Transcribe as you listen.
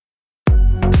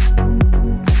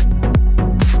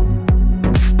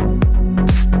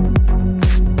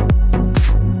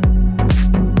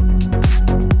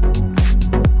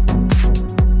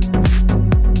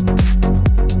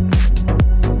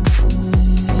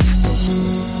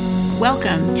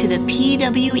Welcome to the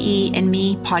PWE and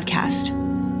Me podcast,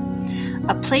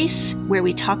 a place where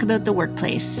we talk about the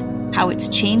workplace, how it's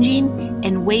changing,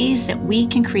 and ways that we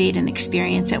can create an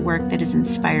experience at work that is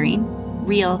inspiring,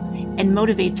 real, and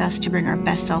motivates us to bring our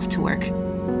best self to work.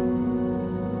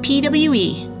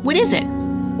 PWE, what is it?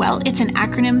 Well, it's an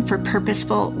acronym for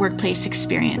Purposeful Workplace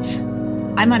Experience.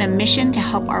 I'm on a mission to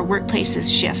help our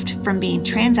workplaces shift from being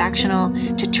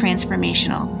transactional to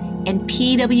transformational, and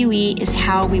PWE is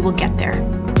how we will get there.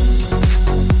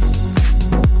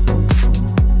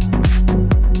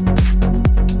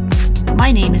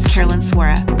 My name is Carolyn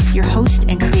Swara, your host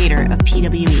and creator of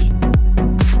PWE.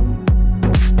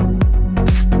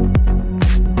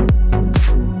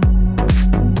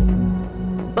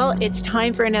 Well, it's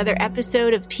time for another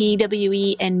episode of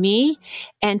PWE and Me.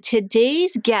 And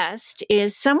today's guest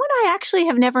is someone I actually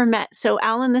have never met. So,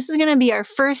 Alan, this is going to be our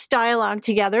first dialogue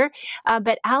together.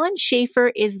 But Alan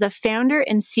Schaefer is the founder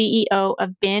and CEO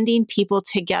of Banding People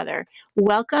Together.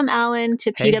 Welcome, Alan,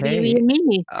 to PWE and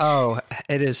Me. Oh,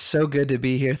 it is so good to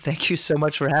be here. Thank you so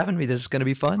much for having me. This is going to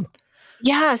be fun.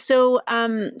 Yeah. So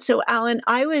Alan,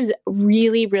 I was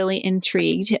really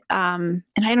intrigued. And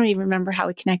I don't even remember how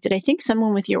we connected. I think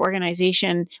someone within your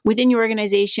organization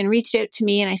reached out to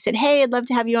me and I said, "Hey, I'd love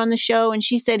to have you on the show." And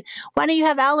she said, "Why don't you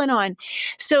have Alan on?"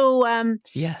 So,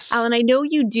 yes, Alan, I know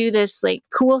you do this like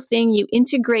cool thing. You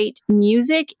integrate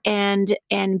music and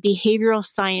behavioral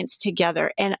science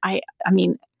together. And I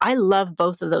mean, I love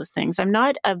both of those things. I'm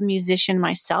not a musician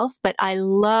myself, but I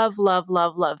love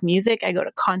music. I go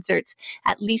to concerts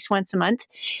at least once a month.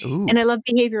 Ooh. And I love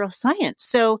behavioral science.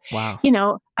 So, wow.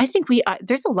 I think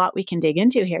there's a lot we can dig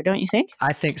into here, don't you think?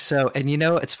 I think so. And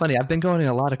it's funny. I've been going to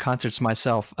a lot of concerts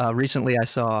myself. Recently, I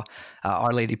saw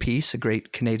Our Lady Peace, a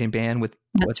great Canadian band with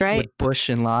Bush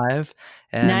and Live.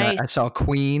 And nice. I saw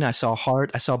Queen. I saw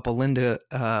Heart. I saw Belinda.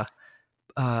 I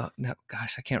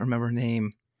can't remember her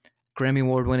name. Grammy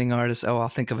Award-winning artist. Oh, I'll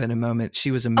think of it in a moment.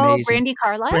 She was amazing. Oh, Brandi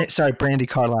Carlile? Brandi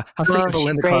Carlile. I was thinking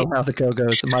Belinda Carlisle, the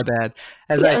Go-Go's. My bad.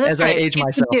 As I age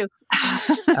myself.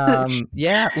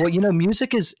 Yeah. Well,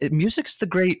 music is the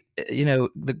great,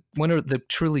 one of the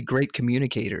truly great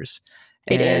communicators.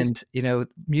 It is.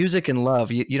 Music and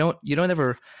love. You don't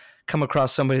ever come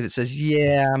across somebody that says,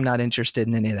 "Yeah, I'm not interested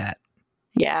in any of that."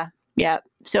 Yeah. Yeah.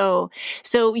 So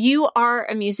you are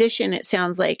a musician, it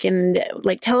sounds like, and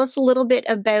tell us a little bit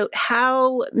about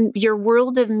how your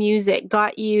world of music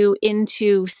got you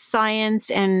into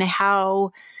science and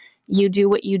how you do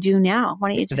what you do now. Why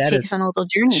don't you just take us on a little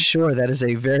journey? Sure. That is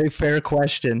a very fair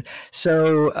question.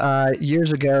 So,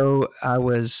 years ago, I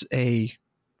was I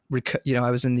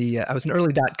was an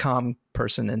early .com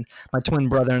person, and my twin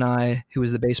brother and I, who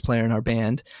was the bass player in our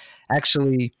band,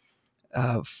 actually,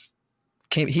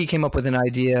 he came up with an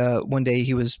idea. One day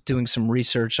he was doing some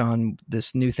research on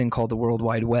this new thing called the World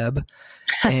Wide Web.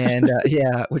 And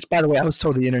which, by the way, I was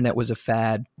told the internet was a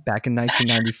fad back in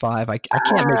 1995. I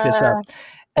can't make this up.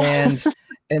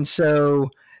 And so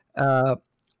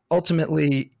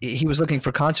ultimately he was looking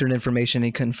for concert information and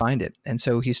he couldn't find it. And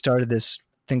so he started this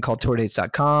thing called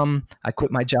tourdates.com. I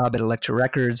quit my job at Elektra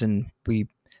Records and we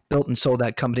built and sold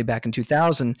that company back in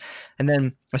 2000. And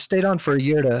then I stayed on for a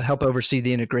year to help oversee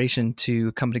the integration to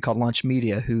a company called Launch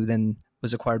Media, who then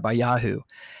was acquired by Yahoo.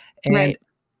 And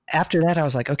after that, I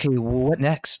was like, okay, well, what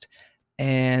next?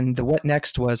 And the what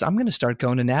next was, I'm going to start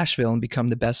going to Nashville and become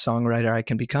the best songwriter I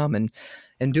can become.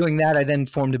 And doing that, I then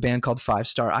formed a band called Five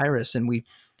Star Iris. And we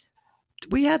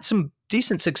had some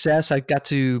decent success. I got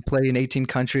to play in 18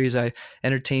 countries. I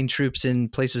entertained troops in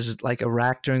places like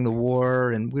Iraq during the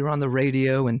war, and we were on the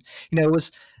radio. And it was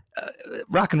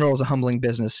rock and roll is a humbling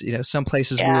business. Some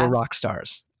places we were rock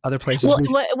stars. Other places.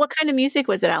 What kind of music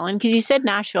was it, Alan? Because you said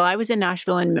Nashville. I was in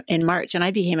Nashville in March, and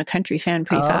I became a country fan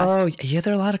pretty fast. Oh, yeah,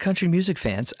 there are a lot of country music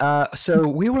fans. So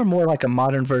we were more like a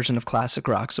modern version of classic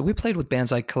rock. So we played with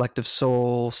bands like Collective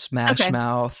Soul, Smash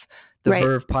Mouth, The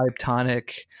Verve Pipe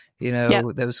Tonic.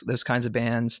 Those kinds of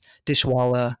bands,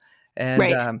 Dishwalla,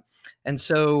 and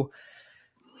so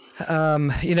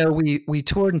we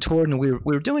toured and we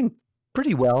were doing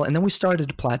pretty well, and then we started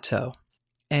to plateau.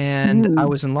 And I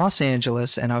was in Los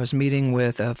Angeles, and I was meeting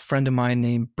with a friend of mine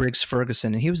named Briggs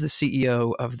Ferguson, and he was the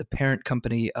CEO of the parent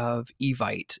company of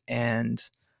Evite and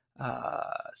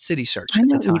City Search at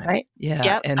the time. Right? Yeah,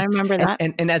 yep, I remember that.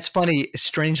 And that's funny,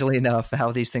 strangely enough,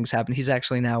 how these things happen. He's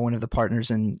actually now one of the partners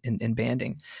in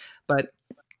Banding. But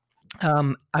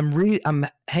I'm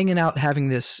hanging out having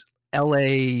this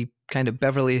LA kind of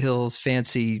Beverly Hills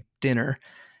fancy dinner,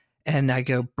 and I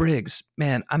go, Briggs,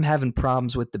 man, I'm having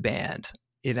problems with the band.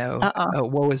 Oh,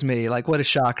 woe is me! Like, what a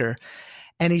shocker!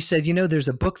 And he said, there's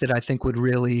a book that I think would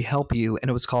really help you. And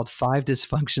it was called Five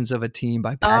Dysfunctions of a Team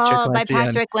by Patrick Lencioni. By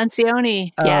Patrick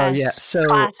Lencioni. Oh, yes. yeah. So,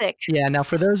 classic. Yeah. Now,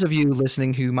 for those of you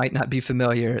listening who might not be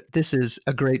familiar, this is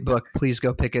a great book. Please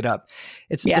go pick it up.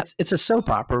 It's a soap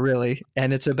opera, really.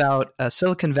 And it's about a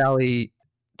Silicon Valley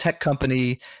tech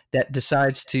company that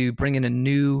decides to bring in a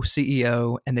new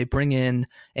CEO, and they bring in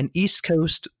an East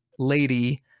Coast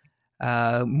lady,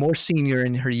 more senior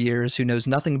in her years, who knows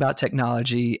nothing about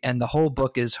technology. And the whole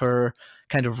book is her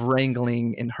kind of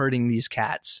wrangling and herding these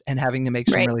cats and having to make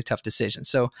some really tough decisions.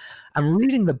 So I'm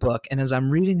reading the book, and as I'm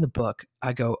reading the book,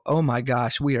 I go, oh my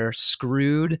gosh, we are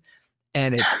screwed.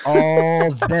 And it's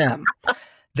all them.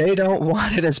 They don't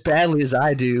want it as badly as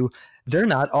I do. They're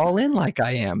not all in like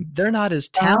I am. They're not as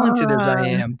talented as I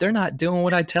am. They're not doing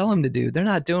what I tell them to do. They're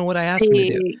not doing what I ask them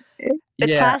to do.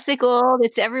 The classic old,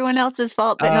 it's everyone else's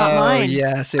fault, but not mine.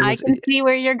 Yes, I can see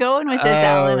where you're going with this,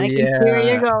 Alan. I can see where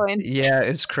you're going. Yeah,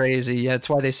 it's crazy. Yeah, it's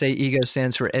why they say ego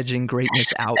stands for edging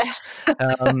greatness out.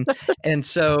 And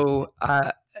so,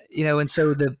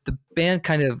 the band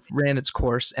kind of ran its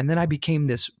course, and then I became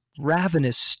this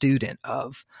ravenous student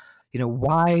of,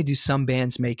 why do some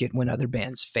bands make it when other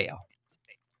bands fail?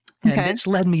 And this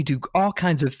led me to all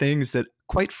kinds of things that,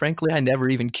 quite frankly, I never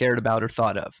even cared about or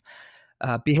thought of.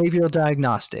 Behavioral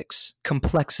diagnostics,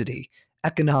 complexity,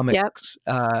 economics,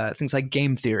 things like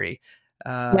game theory,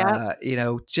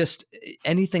 just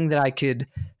anything that I could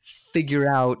figure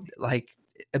out like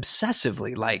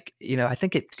obsessively. Like, I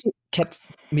think it kept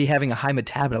me having a high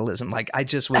metabolism. Like I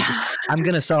just was, I'm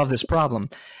going to solve this problem.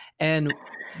 And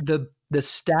the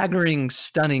staggering,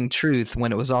 stunning truth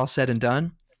when it was all said and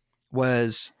done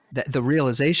was that the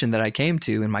realization that I came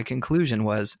to and my conclusion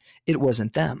was it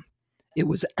wasn't them. It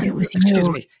was excuse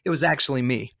me. It was actually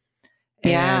me.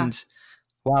 And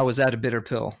wow, was that a bitter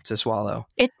pill to swallow?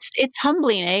 It's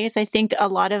humbling, eh? Because I think a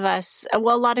lot of us, a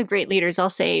lot of great leaders, I'll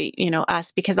say,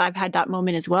 us, because I've had that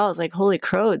moment as well. It's like, holy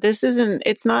crow,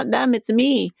 it's not them, it's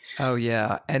me. Oh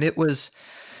yeah. And it was,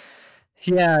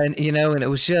 and it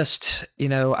was just,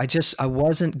 I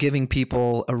wasn't giving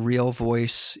people a real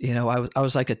voice. I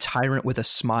was like a tyrant with a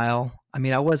smile. I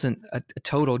mean, I wasn't a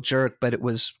total jerk, but it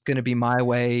was going to be my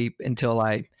way until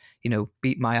I,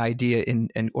 beat my idea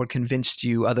or convinced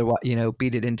you otherwise,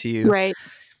 beat it into you.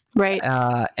 Right.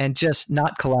 And just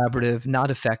not collaborative, not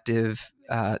effective,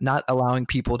 not allowing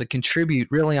people to contribute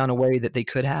really on a way that they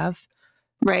could have.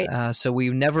 Right. So we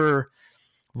never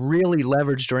really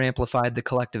leveraged or amplified the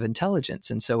collective intelligence.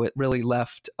 And so it really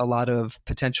left a lot of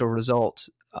potential results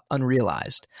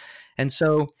unrealized. And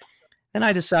so then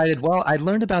I decided, I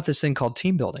learned about this thing called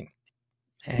team building.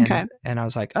 And I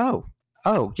was like, oh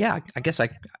yeah, I guess I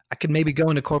could maybe go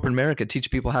into corporate America,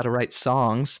 teach people how to write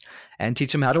songs and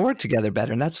teach them how to work together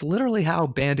better. And that's literally how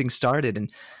banding started. And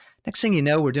next thing you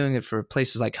know, we're doing it for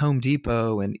places like Home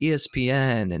Depot and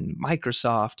ESPN and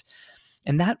Microsoft.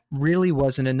 And that really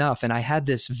wasn't enough. And I had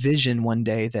this vision one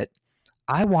day that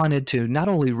I wanted to not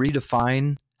only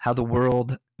redefine how the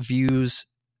world views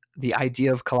the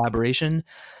idea of collaboration,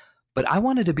 but I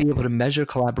wanted to be able to measure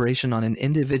collaboration on an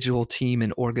individual, team,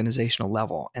 and organizational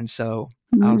level. And so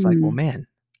I was like, well, man,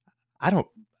 I don't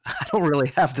really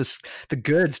have the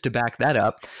goods to back that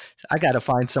up. I got to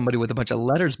find somebody with a bunch of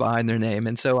letters behind their name.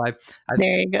 And so I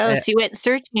there you go. So you went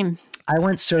searching. I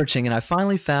went searching, and I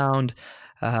finally found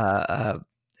a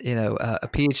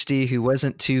PhD who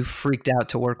wasn't too freaked out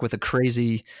to work with a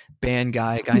crazy band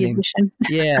guy, named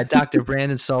Dr.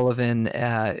 Brandon Sullivan,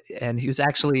 and he was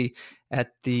actually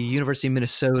at the University of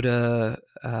Minnesota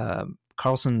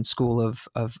Carlson School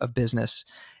of Business.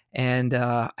 And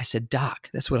I said, Doc,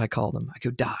 that's what I called him. I go,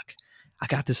 Doc, I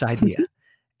got this idea,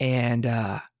 and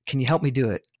can you help me do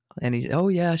it? And he, oh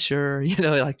yeah, sure.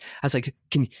 I was like,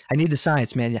 I need the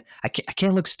science, man. I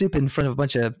can't look stupid in front of a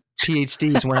bunch of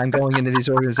PhDs when I'm going into these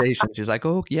organizations. He's like,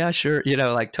 oh yeah, sure.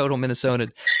 Like total Minnesota.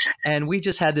 And we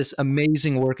just had this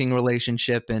amazing working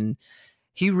relationship, and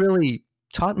he really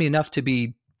taught me enough to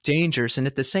be dangerous. And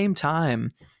at the same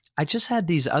time, I just had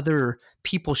these other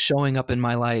people showing up in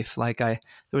my life. Like there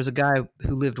was a guy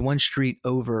who lived one street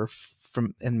over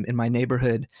from in my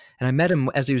neighborhood, and I met him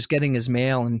as he was getting his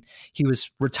mail, and he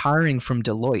was retiring from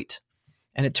Deloitte.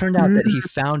 And it turned out that he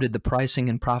founded the pricing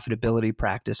and profitability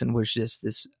practice, and was just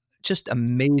this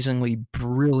amazingly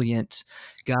brilliant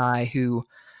guy who,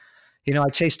 I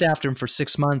chased after him for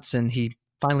 6 months, and he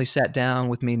finally sat down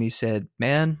with me and he said,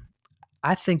 man,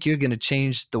 I think you're going to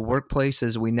change the workplace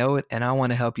as we know it, and I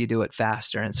want to help you do it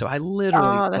faster. And so I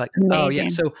literally amazing.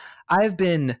 So I've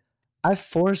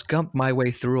Forrest Gumped my way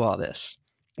through all this.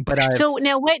 But So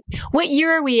now what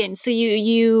year are we in? So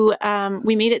you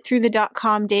we made it through the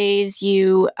 .com days.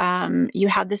 You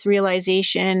had this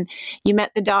realization, you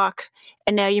met the doc,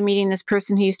 and now you're meeting this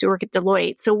person who used to work at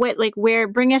Deloitte. So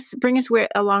bring us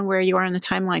along where you are in the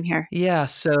timeline here. Yeah,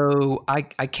 so I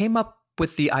came up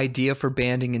with the idea for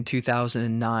banding in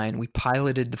 2009. We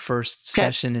piloted the first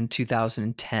session in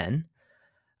 2010.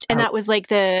 And that was like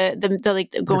the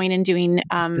going and doing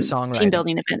the team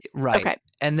building event. Right. Okay.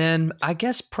 And then I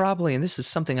guess probably, and this is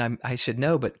something I should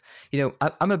know, but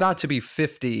I'm about to be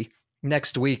 50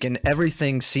 next week, and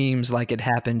everything seems like it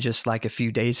happened just like a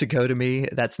few days ago to me.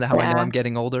 That's how I know I'm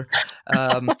getting older.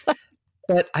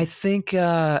 But I think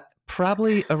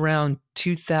probably around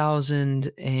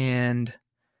 2000 and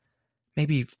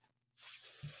maybe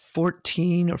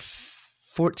 14,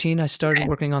 I started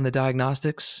working on the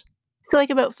diagnostics. So like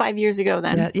about 5 years ago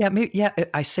then. Yeah.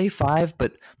 I say 5,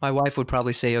 but my wife would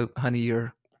probably say, "Oh, honey,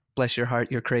 bless your heart,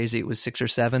 you're crazy." It was 6 or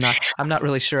 7. I'm not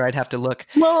really sure. I'd have to look.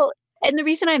 Well, and the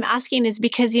reason I'm asking is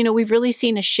because, we've really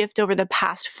seen a shift over the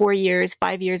past 4 years,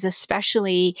 5 years,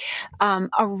 especially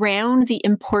around the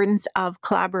importance of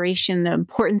collaboration, the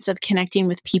importance of connecting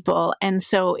with people. And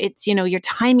so it's, your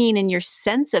timing and your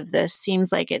sense of this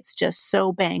seems like it's just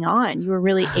so bang on. You were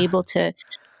really able to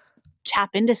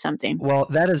tap into something. Well,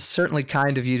 that is certainly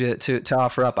kind of you to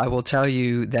offer up. I will tell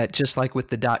you that just like with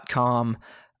the .com,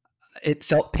 it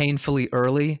felt painfully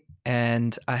early,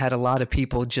 and I had a lot of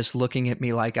people just looking at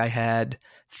me like I had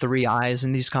 3 eyes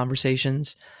in these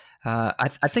conversations. I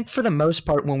think for the most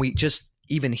part, when we just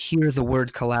even hear the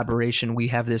word collaboration, we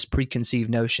have this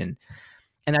preconceived notion.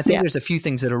 And I think there's a few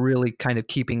things that are really kind of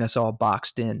keeping us all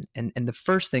boxed in. And the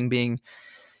first thing being,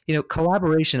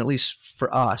 collaboration, at least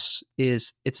for us,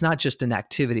 it's not just an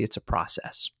activity, it's a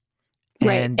process.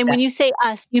 Right. And when you say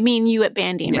us, you mean you at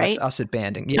Banding, right? Yes, us at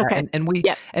Banding. Yeah. Okay.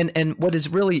 And what has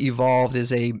really evolved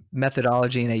is a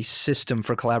methodology and a system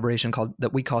for collaboration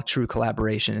that we call True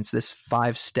Collaboration. It's this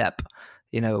 5-step,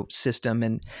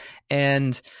 system.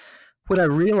 And what I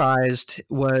realized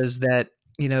was that,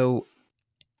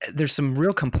 there's some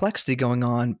real complexity going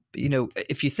on.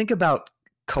 If you think about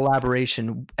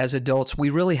collaboration as adults, we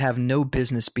really have no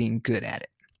business being good at it.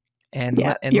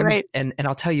 You're right. And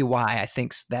I'll tell you why I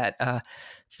think that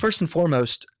first and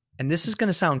foremost, and this is going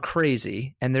to sound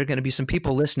crazy, and there are going to be some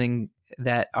people listening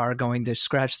that are going to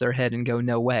scratch their head and go,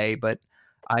 "No way," but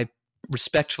I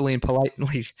respectfully and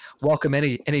politely welcome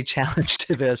any challenge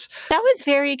to this. That was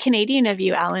very Canadian of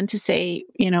you, Alan, to say,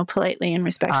 politely and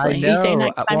respectfully. I know. You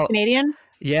saying I'm Canadian?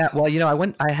 Yeah,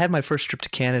 well, I had my first trip to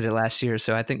Canada last year,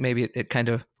 so I think maybe it kind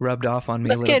of rubbed off on me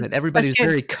a little bit. Everybody's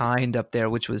very kind up there,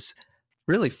 which was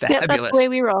really fabulous. That's the way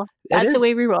we roll. That's the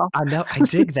way we roll. I know. I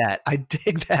dig that.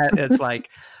 It's like,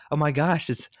 oh my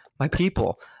gosh, it's my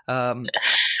people.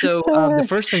 So the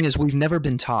first thing is we've never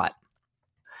been taught.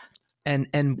 And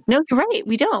no, you're right.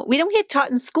 We don't get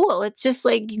taught in school. It's just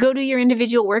like you go do your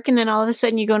individual work, and then all of a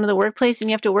sudden you go into the workplace and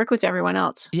you have to work with everyone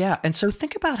else. Yeah. And so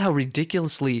think about how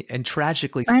ridiculously and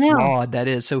tragically flawed that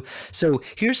is. So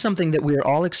here's something that we're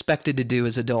all expected to do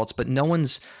as adults, but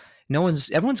everyone's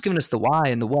giving us the why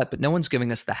and the what, but no one's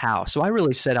giving us the how. So I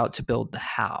really set out to build the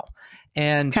how.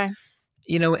 And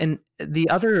and the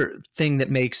other thing that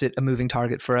makes it a moving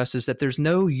target for us is that there's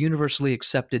no universally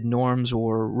accepted norms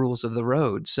or rules of the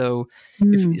road. So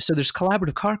so there's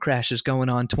collaborative car crashes going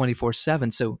on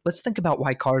 24/7. So let's think about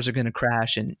why cars are going to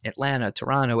crash in Atlanta,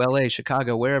 Toronto, LA,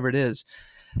 Chicago, wherever it is.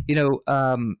 Do you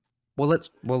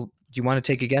want to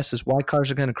take a guess as why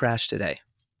cars are going to crash today?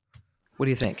 What do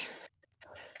you think?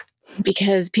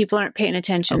 Because people aren't paying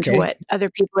attention to what other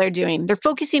people are doing. They're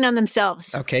focusing on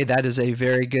themselves. Okay, that is a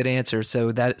very good answer.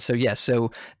 So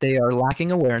they are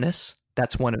lacking awareness.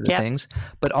 That's one of the things.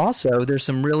 But also there's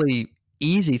some really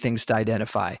easy things to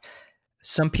identify.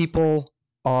 Some people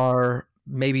are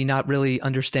maybe not really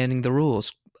understanding the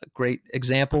rules. A great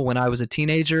example, when I was a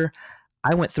teenager,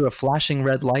 I went through a flashing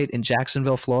red light in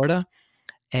Jacksonville, Florida,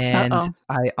 and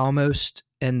I almost,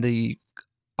 in the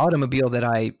automobile that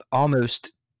I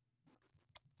almost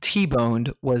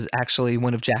T-boned was actually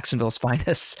one of Jacksonville's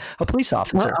finest, a police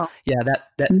officer. Uh-oh. Yeah,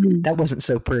 that wasn't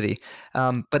so pretty.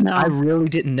 But I really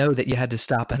didn't know that you had to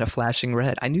stop at a flashing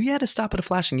red. I knew you had to stop at a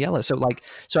flashing yellow. So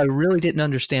I really didn't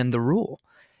understand the rule.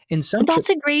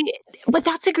 That's a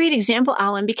great example,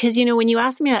 Alan, because, when you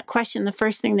asked me that question, the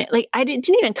first thing that I didn't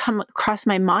even come across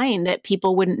my mind that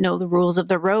people wouldn't know the rules of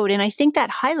the road. And I think that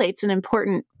highlights an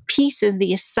important piece is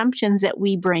the assumptions that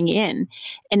we bring in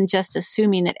and just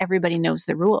assuming that everybody knows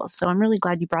the rules. So I'm really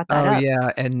glad you brought that up. Oh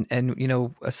yeah. And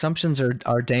assumptions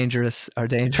are dangerous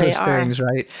things,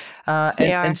 right?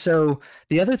 And so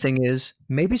the other thing is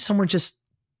maybe someone just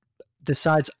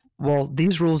decides, well,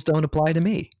 these rules don't apply to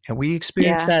me. And we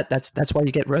experience Yeah. that. That's why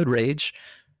you get road rage.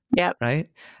 Yep. Right.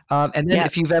 And then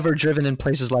if you've ever driven in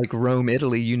places like Rome,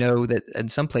 Italy, you know that in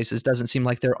some places it doesn't seem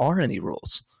like there are any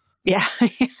rules. Yeah.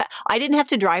 I didn't have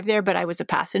to drive there, but I was a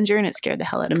passenger and it scared the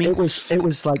hell out of me. It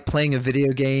was like playing a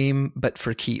video game, but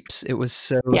for keeps. It was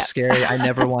so scary. I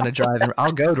never want to drive.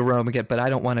 I'll go to Rome again, but I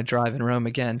don't want to drive in Rome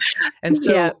again. And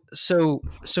so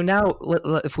now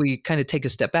if we kind of take a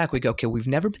step back, we go, okay, we've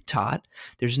never been taught.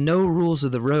 There's no rules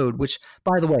of the road, which,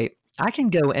 by the way, I can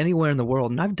go anywhere in the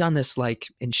world. And I've done this like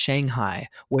in Shanghai,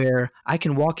 where I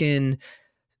can walk in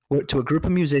to a group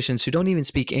of musicians who don't even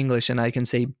speak English, and I can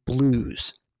say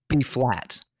blues, B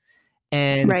flat.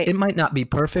 And it might not be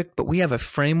perfect, but we have a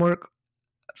framework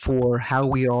for how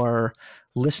we are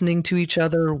listening to each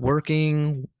other,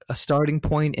 working, a starting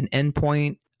point, an end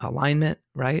point, alignment,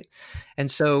 right?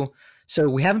 And so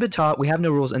we haven't been taught, we have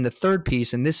no rules. And the third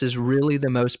piece, and this is really the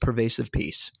most pervasive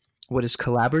piece, what is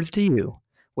collaborative to you,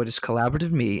 what is collaborative to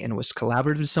me, and what's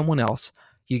collaborative to someone else,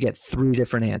 you get 3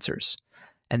 different answers.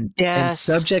 And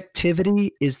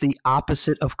subjectivity is the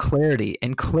opposite of clarity,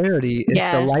 and clarity is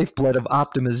the lifeblood of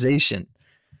optimization.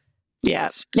 Yeah.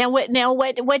 Now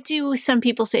what do some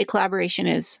people say collaboration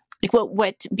is? Like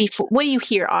what do you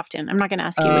hear often? I'm not going to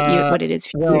ask you what it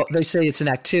is. Well, they say it's an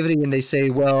activity, and they say,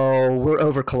 well, we're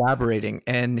over collaborating.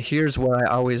 And here's where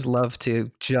I always love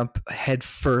to jump head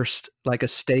first, like a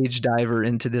stage diver,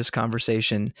 into this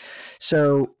conversation.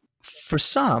 So for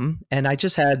some, and I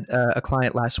just had a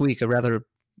client last week, a rather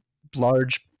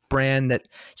large brand, that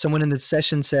someone in the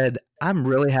session said, I'm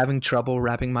really having trouble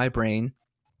wrapping my brain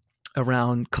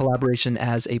around collaboration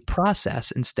as a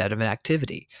process instead of an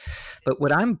activity. But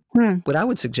what I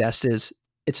would suggest is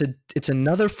it's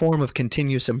another form of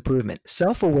continuous improvement.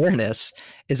 Self-awareness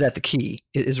is at the key.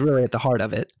 It is really at the heart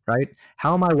of it, right?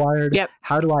 How am I wired? Yep.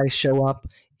 How do I show up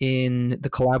in the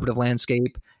collaborative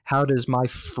landscape? How does my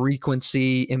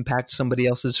frequency impact somebody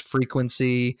else's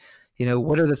frequency? You know,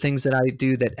 what are the things that I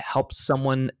do that help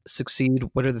someone succeed?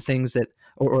 What are the things that,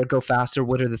 or go faster?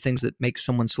 What are the things that make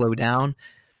someone slow down?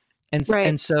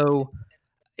 And so,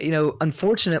 you know,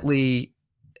 unfortunately,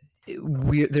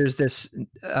 there's this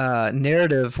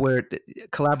narrative where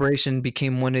collaboration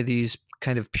became one of these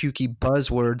kind of pukey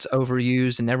buzzwords,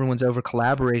 overused, and everyone's over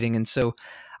collaborating. And so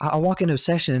I'll walk into a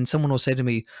session and someone will say to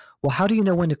me, well, how do you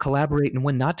know when to collaborate and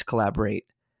when not to collaborate?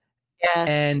 Yes.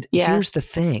 And here's the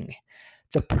thing.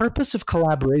 The purpose of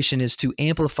collaboration is to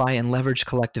amplify and leverage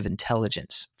collective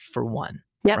intelligence, for one,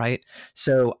 right?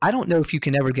 So I don't know if you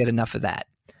can ever get enough of that.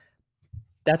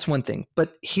 That's one thing.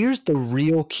 But here's the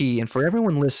real key. And for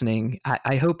everyone listening,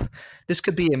 I hope this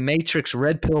could be a matrix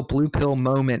red pill, blue pill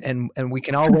moment, and we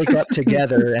can all wake up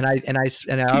together. And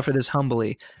I offer this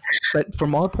humbly. But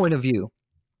from our point of view,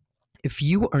 if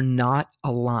you are not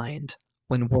aligned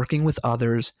when working with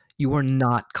others, you are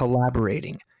not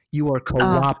collaborating. You are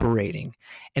cooperating.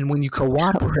 And when you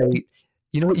cooperate,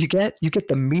 you know what you get? You get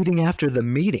the meeting after the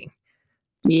meeting.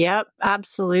 Yep,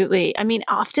 absolutely. I mean,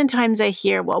 oftentimes I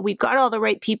hear, well, we've got all the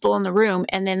right people in the room,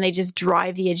 and then they just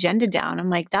drive the agenda down. I'm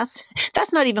like, that's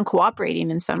not even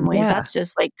cooperating in some ways. Yeah. That's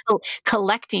just like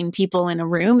collecting people in a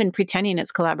room and pretending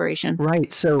it's collaboration.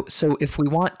 Right. So if we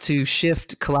want to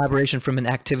shift collaboration from an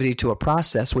activity to a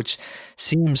process, which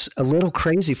seems a little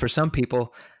crazy for some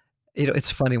people, you know,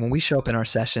 it's funny when we show up in our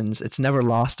sessions, it's never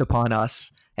lost upon us,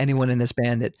 anyone in this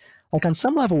band, that like on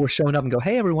some level we're showing up and go,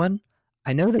 hey, everyone,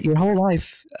 I know that your whole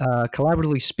life,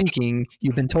 collaboratively speaking,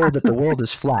 you've been told that the world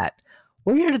is flat.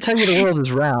 We're here to tell you the world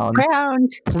is round.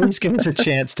 Please give us a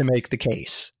chance to make the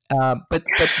case. But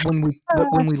when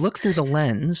we look through the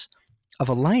lens of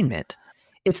alignment,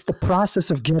 it's the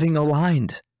process of getting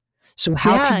aligned. So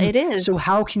it is. So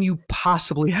how can you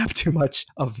possibly have too much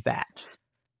of that?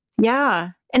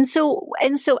 Yeah. And so,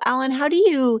 Alan, how do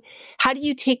you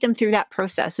take them through that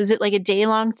process? Is it like a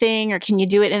day-long thing, or can you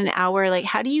do it in an hour? Like,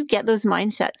 how do you get those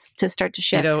mindsets to start to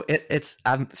shift? You know,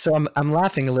 I'm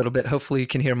laughing a little bit. Hopefully you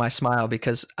can hear my smile,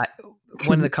 because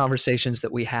one of the conversations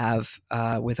that we have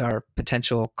with our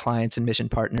potential clients and mission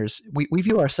partners, we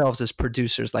view ourselves as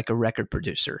producers, like a record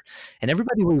producer, and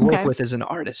everybody we work with is an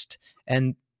artist,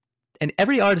 and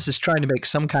every artist is trying to make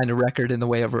some kind of record in the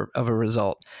way of a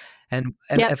result. And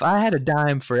if I had a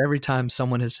dime for every time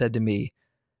someone has said to me,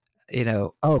 you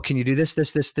know, oh, can you do this,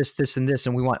 and this,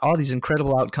 and we want all these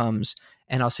incredible outcomes,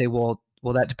 and I'll say, well,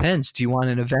 that depends. Do you want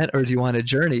an event or do you want a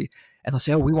journey? And they'll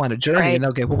say, oh, we want a journey. Right. And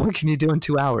they'll go, well, what can you do in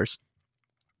 2 hours?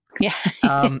 Yeah.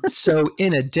 So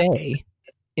in a day,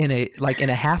 in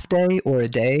a half day or a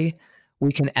day,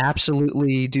 we can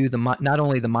absolutely do not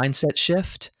only the mindset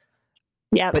shift,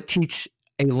 but teach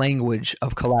a language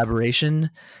of collaboration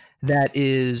that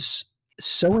is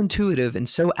so intuitive and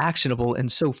so actionable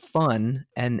and so fun.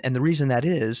 And the reason that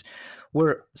is,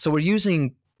 we're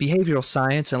using behavioral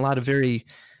science and a lot of very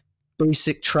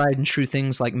basic tried and true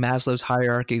things like Maslow's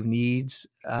hierarchy of needs,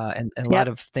 and a lot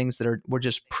of things that we're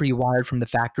just pre-wired from the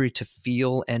factory to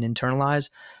feel and internalize,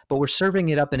 but we're serving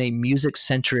it up in a music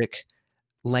centric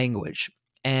language.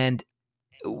 And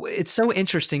it's so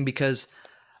interesting because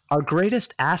our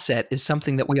greatest asset is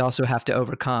something that we also have to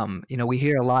overcome. We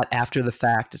hear a lot after the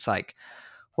fact. It's like,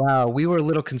 wow, we were a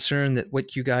little concerned that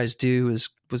what you guys do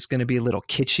was going to be a little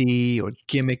kitschy or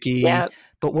gimmicky. Yeah.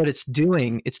 But what it's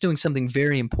doing something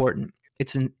very important.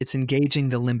 It's engaging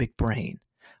the limbic brain,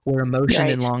 where emotion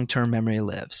and long-term memory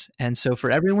lives. And so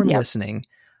for everyone listening,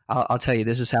 I'll tell you,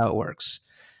 this is how it works.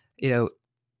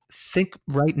 Think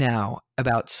right now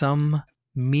about some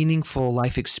meaningful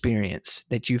life experience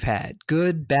that you've had,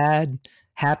 good, bad,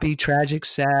 happy, tragic,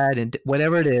 sad, and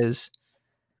whatever it is.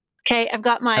 Okay, I've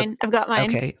got mine.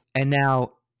 Okay, and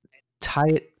now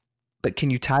can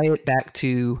you tie it back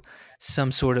to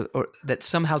some sort of, or that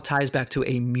somehow ties back to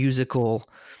a musical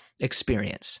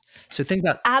experience? So think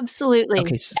about absolutely.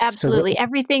 Okay, absolutely.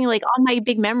 Everything, like all my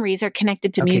big memories, are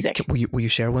connected to music. Will you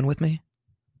share one with me?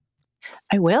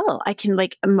 I will. I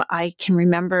can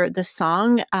remember the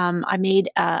song. I made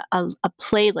a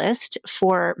playlist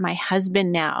for my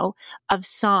husband now of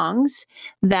songs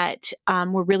that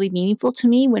were really meaningful to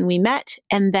me when we met.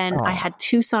 And then I had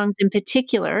two songs in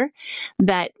particular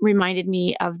that reminded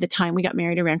me of the time we got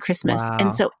married around Christmas. Wow.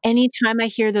 And so anytime I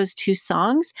hear those two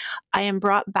songs, I am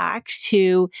brought back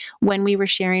to when we were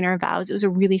sharing our vows. It was a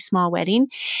really small wedding,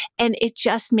 and it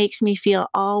just makes me feel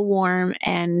all warm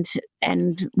and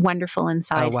wonderful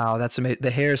inside. Oh, wow. That's amazing.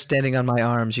 The hair is standing on my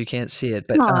arms. You can't see it,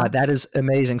 but that is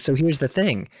amazing. So here's the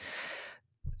thing.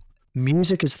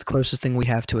 Music is the closest thing we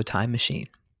have to a time machine.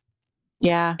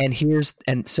 Yeah.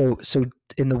 And so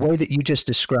in the way that you just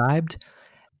described,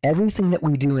 everything that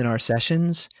we do in our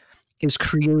sessions is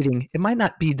creating, it might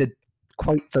not be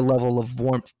quite the level of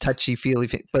warmth, touchy, feely,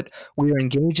 but we are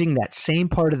engaging that same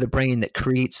part of the brain that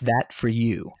creates that for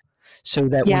you. So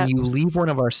that when you leave one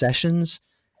of our sessions,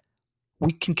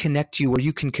 we can connect you, or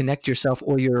you can connect yourself,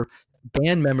 or your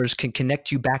band members can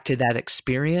connect you back to that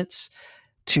experience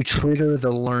to trigger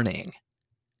the learning.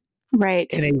 Right.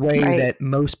 In a way that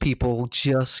most people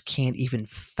just can't even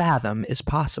fathom is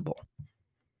possible.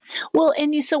 Well,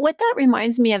 and so what that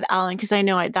reminds me of, Alan, because I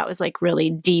know that was like really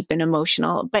deep and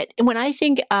emotional, but when I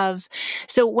think of,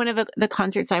 so one of the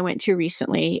concerts I went to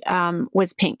recently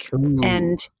was Pink. Ooh.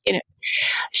 And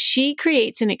she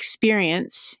creates an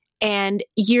experience, and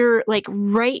you're like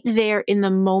right there in the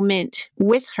moment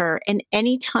with her. And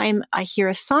anytime I hear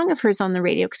a song of hers on the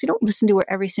radio, because I don't listen to her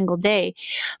every single day,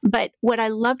 but what I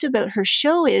loved about her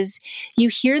show is you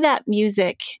hear that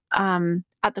music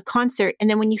at the concert, and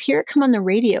then when you hear it come on the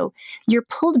radio, you're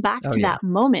pulled back to that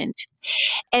moment.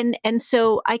 And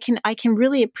so I can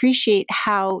really appreciate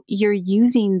how you're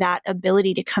using that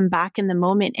ability to come back in the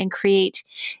moment and create,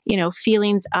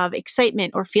 feelings of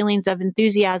excitement or feelings of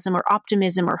enthusiasm or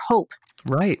optimism or hope.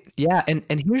 Right. Yeah. And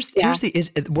here's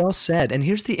the well said. And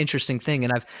here's the interesting thing.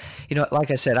 And I've,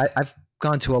 like I said, I've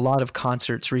gone to a lot of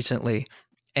concerts recently,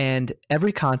 and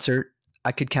every concert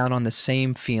I could count on the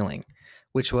same feeling,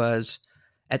 which was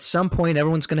at some point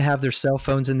everyone's going to have their cell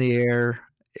phones in the air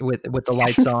with the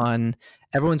lights on.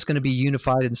 Everyone's going to be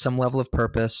unified in some level of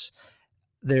purpose.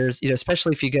 There's,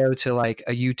 especially if you go to like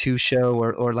a U2 show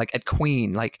or like at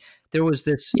Queen, like there was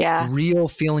this real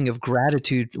feeling of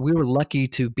gratitude. We were lucky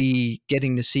to be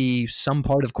getting to see some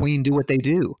part of Queen do what they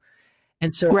do.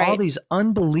 And so all these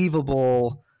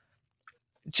unbelievable,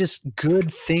 just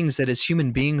good things that as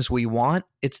human beings we want,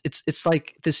 it's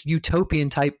like this utopian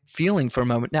type feeling for a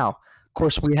moment. Now, of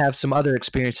course, we have some other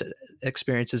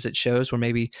experiences at shows where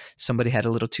maybe somebody had a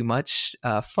little too much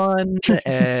fun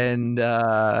and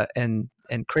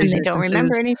crazy. And they don't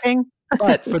remember anything.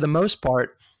 But for the most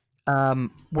part,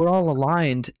 we're all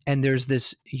aligned, and there's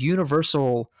this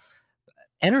universal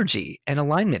energy and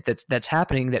alignment that's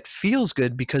happening that feels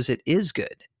good because it is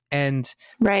good, and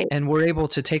we're able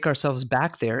to take ourselves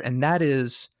back there, and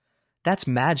that's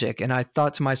magic. And I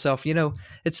thought to myself,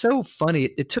 it's so funny.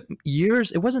 It took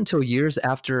years. It wasn't until years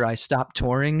after I stopped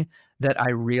touring that I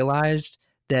realized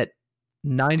that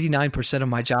 99% of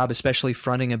my job, especially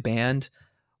fronting a band,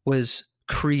 was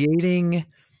creating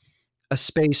a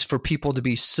space for people to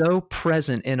be so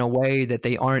present in a way that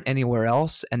they aren't anywhere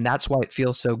else. And that's why it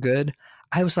feels so good.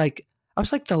 I was like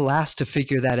the last to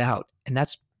figure that out. And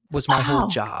was my whole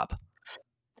job.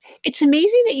 It's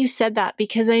amazing that you said that,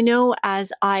 because I know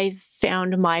as I've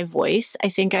found my voice, I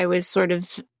think I was sort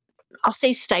of I'll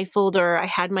say stifled, or I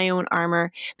had my own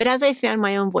armor. But as I found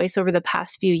my own voice over the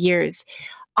past few years,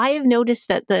 I have noticed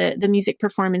that the music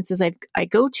performances I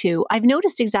go to, I've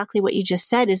noticed exactly what you just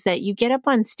said, is that you get up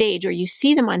on stage or you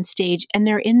see them on stage and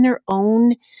they're in their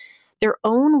own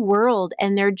world,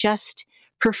 and they're just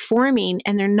performing,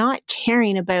 and they're not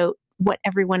caring about what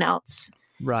everyone else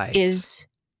Right. is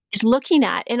looking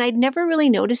at. And I'd never really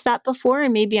noticed that before,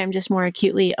 and maybe I'm just more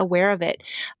acutely aware of it.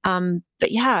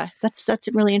 But yeah, that's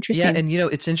really interesting. Yeah,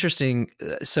 and it's interesting.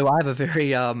 So I have a very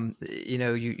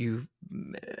you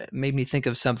made me think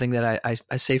of something that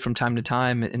I say from time to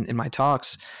time in my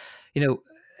talks.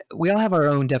 We all have our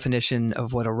own definition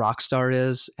of what a rock star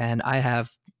is, and I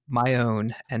have my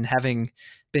own. And having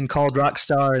been called rock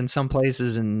star in some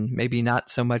places and maybe not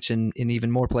so much in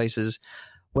even more places,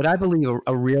 what I believe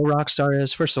a real rock star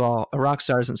is, first of all, a rock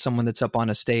star isn't someone that's up on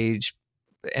a stage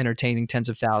entertaining tens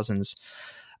of thousands.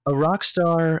 A rock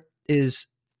star oozes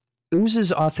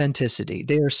authenticity.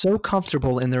 They are so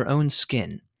comfortable in their own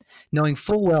skin, knowing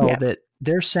full well that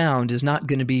their sound is not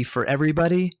going to be for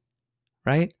everybody,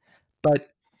 right? But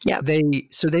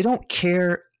they don't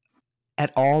care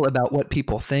at all about what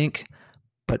people think,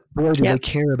 but boy, do they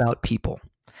care about people.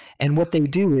 And what they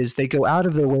do is they go out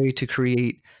of their way to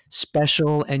create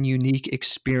special and unique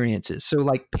experiences. So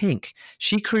like Pink,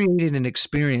 she created an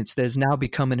experience that has now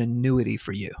become an annuity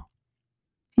for you.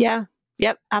 Yeah.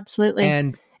 Yep. Absolutely.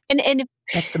 And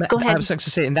that's go ahead. I was going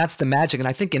to say, and that's the magic. And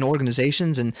I think in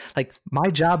organizations, and like my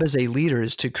job as a leader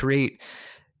is to create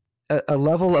a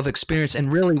level of experience, and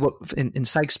really what in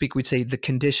psych speak, we'd say the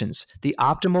conditions, the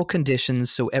optimal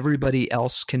conditions, so everybody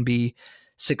else can be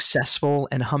successful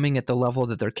and humming at the level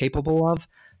that they're capable of.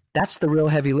 That's the real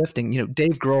heavy lifting.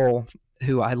 Dave Grohl,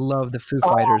 who I love, the Foo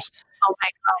Fighters. Oh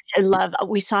my gosh,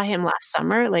 we saw him last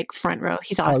summer, like front row.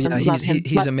 He's awesome. Love him.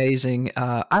 He's amazing.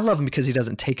 I love him because he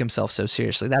doesn't take himself so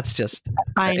seriously. That's just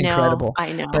incredible.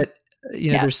 I know. But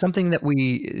there's something that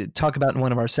we talk about in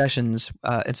one of our sessions.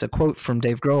 It's a quote from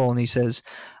Dave Grohl, and he says,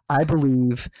 "I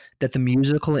believe that the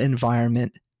musical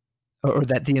environment, or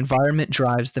that the environment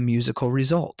drives the musical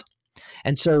result."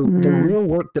 And so the real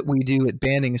work that we do at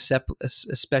banding,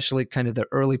 especially kind of the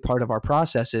early part of our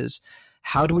process, is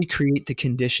how do we create the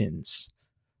conditions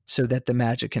so that the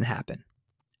magic can happen?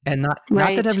 And not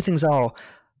that everything's all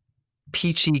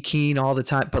peachy keen all the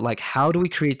time, but like, how do we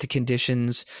create the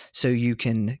conditions so you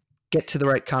can get to the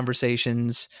right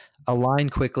conversations, align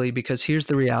quickly? Because here's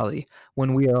the reality.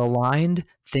 When we are aligned,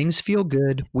 things feel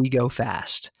good, we go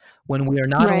fast. When we are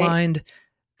not aligned,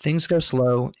 things go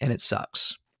slow and it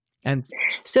sucks. And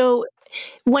so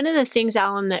one of the things,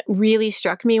 Alan, that really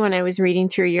struck me when I was reading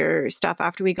through your stuff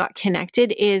after we got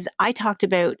connected is I talked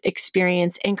about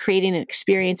experience and creating an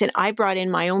experience. And I brought in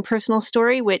my own personal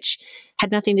story, which had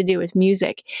nothing to do with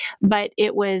music, but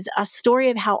it was a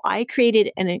story of how I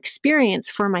created an experience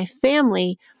for my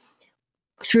family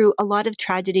through a lot of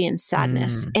tragedy and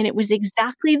sadness. And it was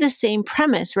exactly the same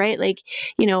premise, right? Like,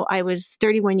 I was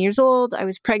 31 years old. I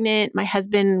was pregnant. My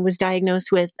husband was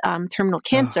diagnosed with terminal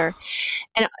cancer.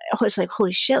 And I was like,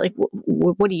 holy shit, like,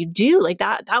 what do you do? Like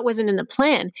that wasn't in the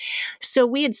plan. So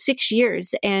we had 6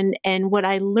 years. And what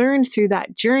I learned through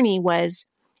that journey was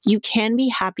you can be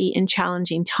happy in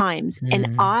challenging times.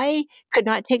 And I could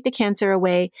not take the cancer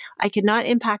away. I could not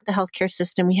impact the healthcare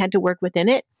system. We had to work within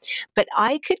it. But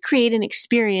I could create an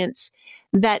experience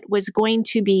that was going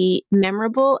to be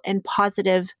memorable and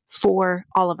positive for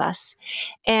all of us.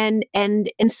 And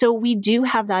so we do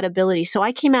have that ability. So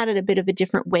I came at it a bit of a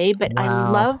different way, but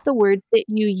I love the words that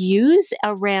you use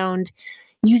around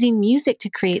using music to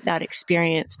create that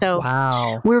experience. So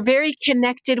we're very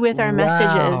connected with our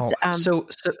messages. So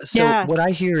what I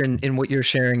hear in what you're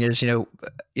sharing is,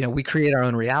 we create our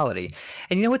own reality.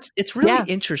 And it's really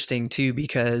interesting too,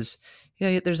 because,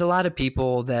 there's a lot of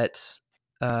people that,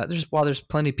 there's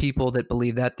plenty of people that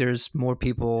believe that. There's more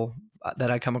people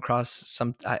that I come across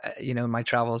in my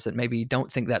travels that maybe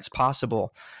don't think that's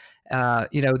possible.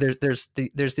 There's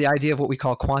the idea of what we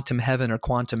call quantum heaven or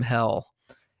quantum hell.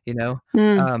 I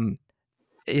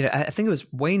think it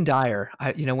was Wayne Dyer.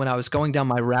 When I was going down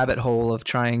my rabbit hole of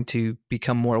trying to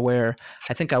become more aware,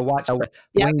 I think I watched a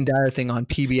Wayne Dyer thing on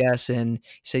PBS, and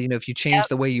he said, if you change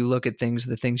the way you look at things,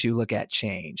 the things you look at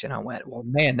change. And I went, well,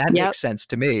 man, that makes sense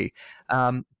to me.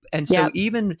 And so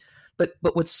but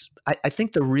what's, I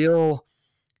think the real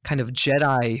kind of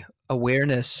Jedi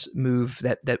awareness move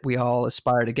that we all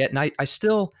aspire to get. And I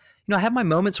still, I have my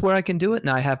moments where I can do it, and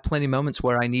I have plenty of moments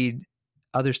where I need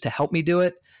others to help me do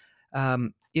it.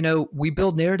 We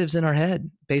build narratives in our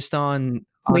head based on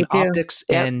optics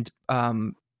and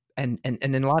in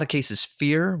a lot of cases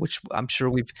fear, which I'm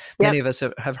sure many of us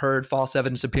have heard false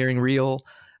evidence appearing real.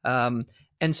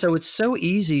 And so it's so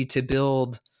easy to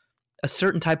build a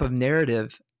certain type of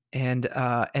narrative, and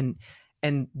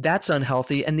that's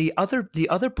unhealthy. And the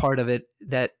other part of it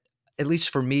that, at least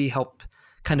for me, helped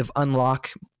kind of unlock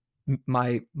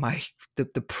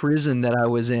the prison that I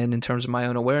was in terms of my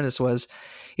own awareness was,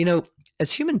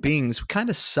 as human beings, we kind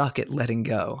of suck at letting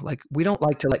go. Like, we don't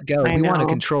like to let go. We want to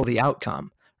control the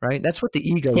outcome, right? That's what the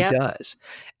ego does.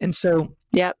 And so,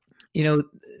 I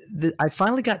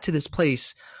finally got to this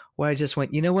place where I just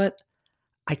went, you know what?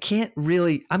 I can't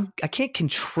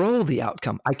control the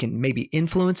outcome. I can maybe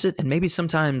influence it, and maybe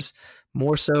sometimes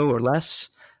more so or less.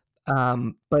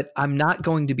 But I'm not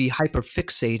going to be hyper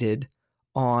fixated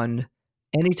on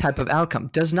any type of outcome.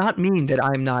 Does not mean that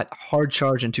I'm not hard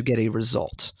charging to get a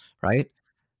result, right?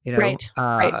 Right.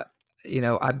 I'm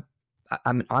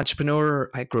an entrepreneur.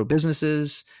 I grow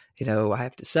businesses. I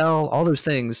have to sell all those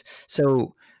things.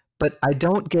 So, but I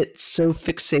don't get so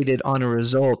fixated on a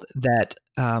result that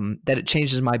it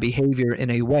changes my behavior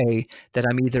in a way that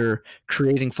I'm either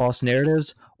creating false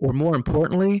narratives, or more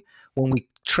importantly, when we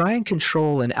try and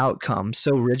control an outcome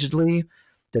so rigidly,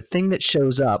 the thing that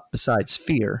shows up besides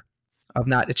fear of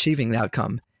not achieving the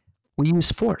outcome, we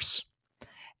use force.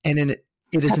 And it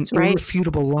is an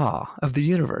irrefutable law of the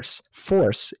universe.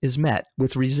 Force is met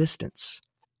with resistance.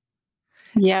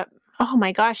 Yep. Oh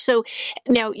my gosh. So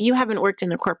now you haven't worked in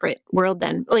the corporate world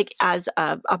then, like as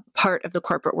a part of the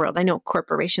corporate world. I know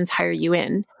corporations hire you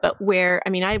in, but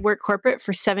I worked corporate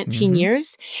for 17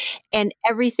 years, and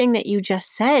everything that you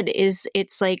just said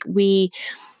it's like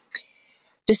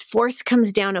this force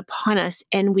comes down upon us,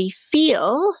 and we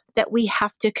feel that we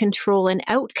have to control an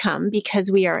outcome because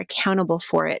we are accountable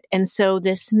for it. And so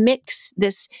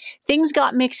things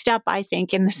got mixed up, I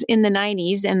think, in the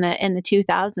 90s and the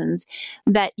 2000s,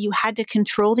 that you had to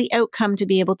control the outcome to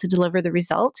be able to deliver the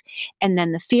result. And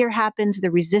then the fear happens,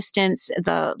 the resistance,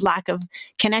 the lack of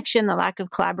connection, the lack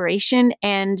of collaboration,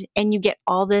 and you get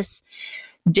all this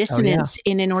dissonance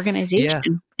in an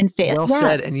organization and fail. Well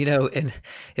said. And,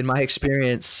 in my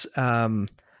experience,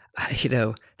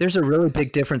 there's a really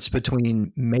big difference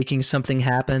between making something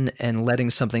happen and letting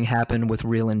something happen with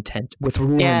real intent,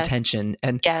 intention.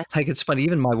 And like, it's funny,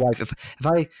 even my wife, if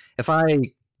I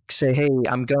say, hey,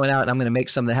 I'm going out and I'm going to make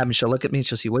something happen, she'll look at me and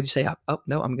she'll say, what'd you say? Oh,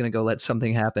 no, I'm going to go let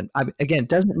something happen. Again,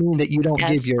 doesn't mean that you don't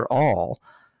give your all,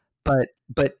 but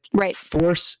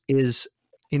force is,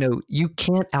 you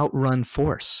can't outrun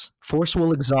force. Force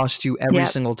will exhaust you every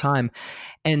single time.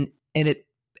 And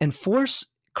force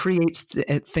creates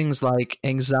things like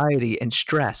anxiety and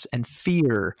stress and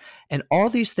fear and all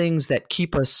these things that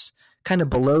keep us kind of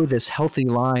below this healthy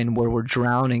line where we're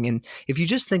drowning. And if you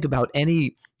just think about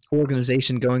any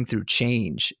organization going through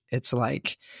change, it's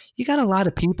like you got a lot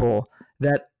of people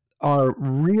that are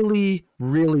really,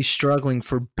 really struggling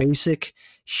for basic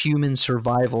human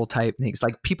survival type things.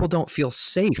 Like, people don't feel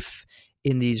safe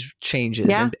in these changes.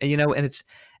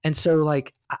 And so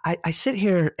like, I sit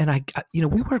here and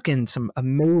we work in some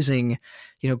amazing,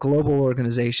 global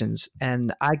organizations,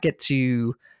 and I get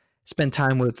to spend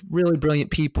time with really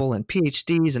brilliant people and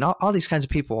PhDs and all these kinds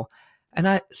of people. And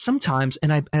I sometimes,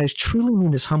 and I truly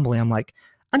mean this humbly, I'm like,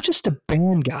 I'm just a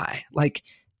band guy.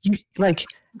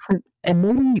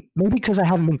 And maybe because I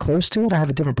haven't been close to it, I have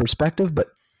a different perspective, but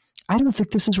I don't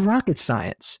think this is rocket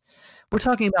science. We're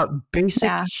talking about basic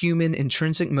human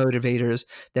intrinsic motivators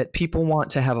that people want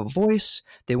to have a voice.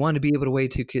 They want to be able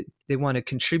they want to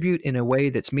contribute in a way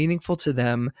that's meaningful to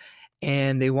them,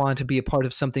 and they want to be a part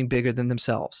of something bigger than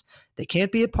themselves. They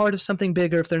can't be a part of something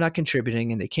bigger if they're not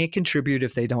contributing, and they can't contribute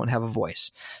if they don't have a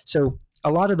voice. So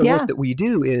a lot of the work that we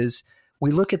do is we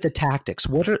look at the tactics.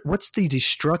 What's the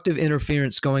destructive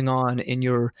interference going on in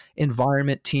your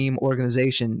environment, team,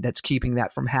 organization that's keeping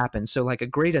that from happening? So like a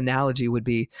great analogy would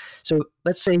be, so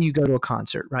let's say you go to a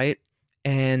concert, right?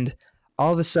 And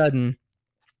all of a sudden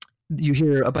you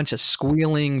hear a bunch of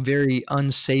squealing, very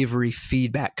unsavory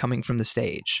feedback coming from the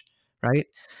stage, right?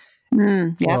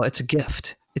 Well, it's a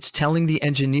gift. It's telling the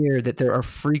engineer that there are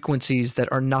frequencies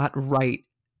that are not right.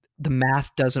 The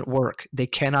math doesn't work. They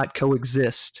cannot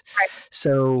coexist. Right.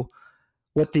 So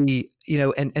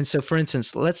so for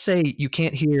instance, let's say you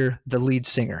can't hear the lead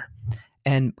singer,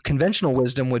 and conventional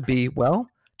wisdom would be,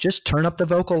 well, just turn up the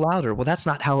vocal louder. Well, that's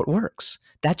not how it works.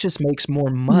 That just makes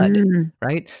more mud,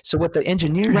 right? So what the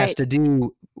engineer has to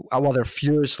do while they're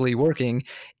furiously working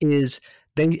is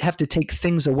they have to take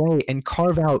things away and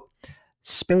carve out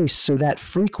space so that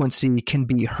frequency can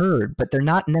be heard, but they're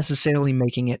not necessarily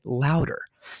making it louder.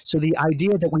 So the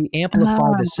idea that we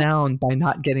amplify the sound by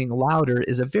not getting louder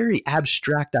is a very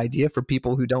abstract idea for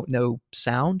people who don't know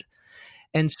sound.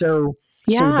 And so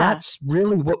So Yeah. that's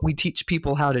really what we teach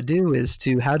people how to do, is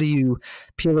to how do you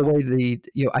peel away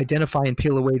identify and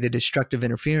peel away the destructive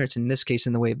interference, in this case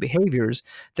in the way of behaviors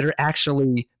that are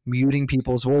actually muting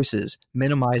people's voices,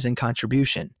 minimizing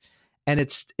contribution. And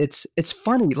it's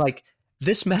funny, like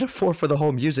this metaphor for the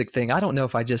whole music thing, I don't know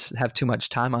if I just have too much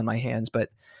time on my hands, but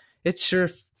it sure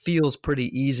feels pretty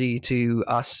easy to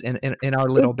us in our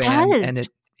little band. Does. And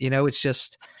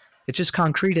it's just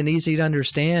concrete and easy to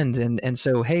understand. And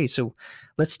so, hey, so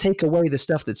let's take away the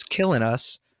stuff that's killing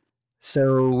us,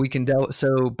 so we can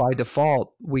so by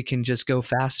default we can just go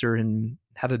faster and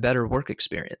have a better work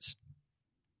experience.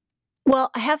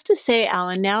 Well, I have to say,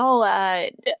 Alan, now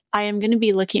I am going to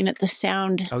be looking at the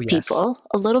sound people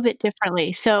a little bit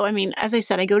differently. So, I mean, as I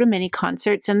said, I go to many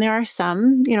concerts, and there are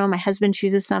some, my husband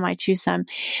chooses some, I choose some.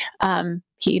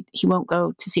 He won't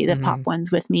go to see the pop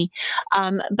ones with me.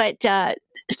 But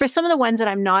for some of the ones that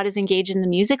I'm not as engaged in the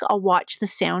music, I'll watch the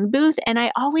sound booth. And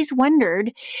I always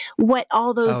wondered what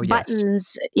all those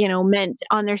buttons, meant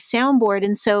on their soundboard.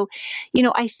 And so,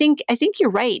 I think you're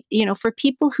right. For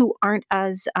people who aren't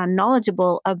as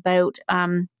knowledgeable about,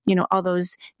 all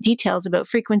those details about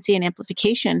frequency and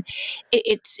amplification,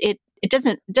 it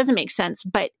doesn't make sense,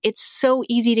 but it's so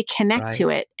easy to connect to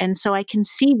it. And so I can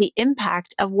see the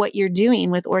impact of what you're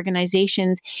doing with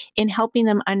organizations in helping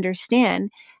them understand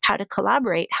how to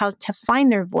collaborate, how to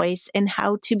find their voice, and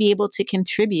how to be able to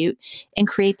contribute and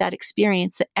create that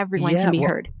experience that everyone can be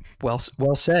heard. Well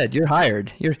said. You're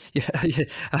hired. There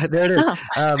it is.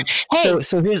 Hey.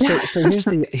 So here's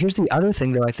the other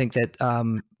thing, though. I think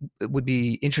that would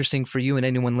be interesting for you and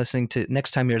anyone listening to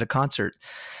next time you're at a concert.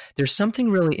 There's something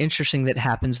really interesting that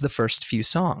happens the first few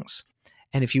songs,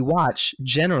 and if you watch,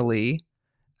 generally,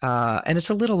 and it's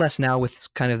a little less now with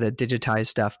kind of the digitized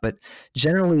stuff, but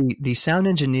generally, the sound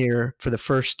engineer for the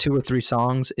first 2 or 3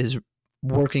 songs is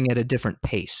working at a different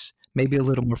pace, maybe a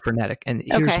little more frenetic, and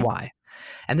here's why.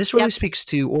 And this really speaks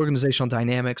to organizational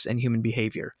dynamics and human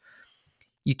behavior.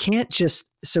 You can't just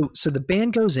so the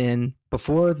band goes in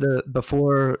before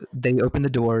they open the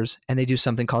doors, and they do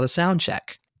something called a sound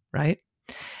check, right?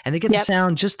 And they get the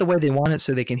sound just the way they want it,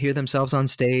 so they can hear themselves on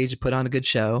stage, put on a good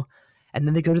show, and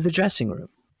then they go to the dressing room.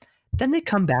 Then they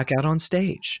come back out on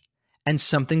stage, and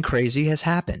something crazy has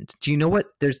happened. Do you know what?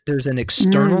 There's an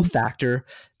external factor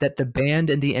that the band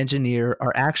and the engineer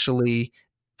are actually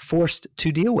forced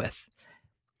to deal with.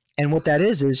 And what that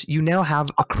is you now have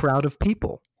a crowd of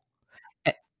people.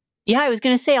 Yeah, I was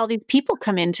going to say all these people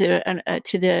come into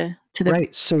the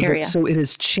right. area. So it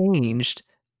has changed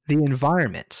the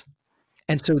environment.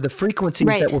 And so the frequencies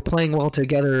that were playing well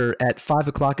together at 5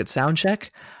 o'clock at soundcheck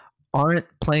aren't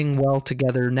playing well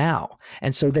together now.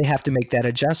 And so they have to make that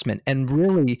adjustment. And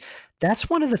really, that's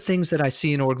one of the things that I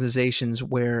see in organizations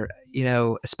where,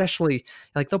 especially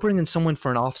like they'll bring in someone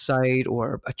for an offsite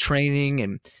or a training,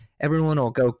 and everyone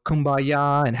will go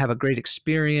kumbaya and have a great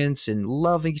experience and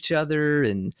love each other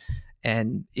and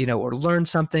or learn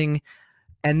something.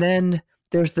 And then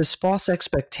there's this false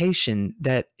expectation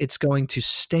that it's going to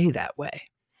stay that way.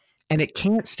 And it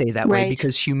can't stay that way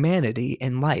because humanity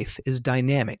and life is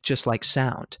dynamic, just like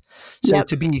sound. So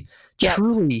to be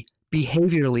truly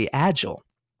behaviorally agile,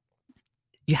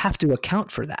 you have to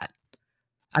account for that.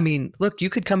 I mean, look, you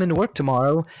could come into work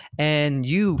tomorrow and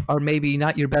you are maybe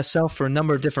not your best self for a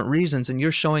number of different reasons, and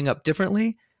you're showing up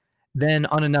differently than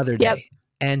on another day.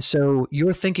 And so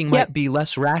your thinking might be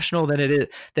less rational than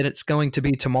it's going to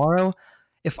be tomorrow.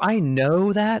 If I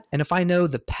know that, and if I know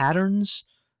the patterns,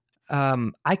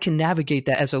 I can navigate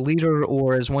that as a leader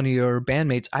or as one of your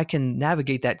bandmates. I can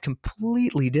navigate that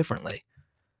completely differently.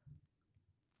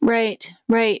 Right.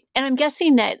 And I'm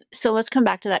guessing so let's come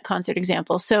back to that concert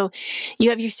example. So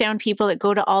you have your sound people that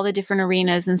go to all the different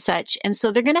arenas and such. And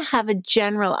so they're going to have a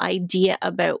general idea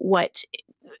about what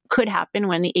could happen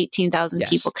when the 18,000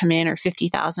 people come in, or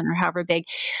 50,000, or however big,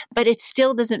 but it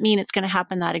still doesn't mean it's going to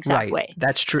happen that exact way.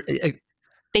 That's true.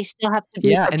 They still have to be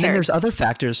prepared. And then there's other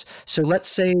factors. So let's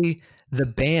say the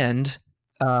band,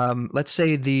 let's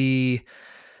say the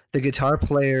guitar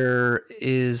player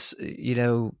is,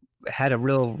 had a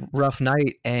real rough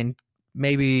night and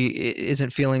maybe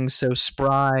isn't feeling so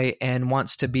spry and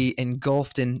wants to be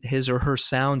engulfed in his or her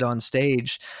sound on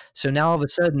stage. So now all of a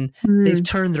sudden they've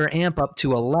turned their amp up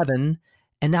to 11,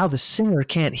 and now the singer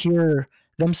can't hear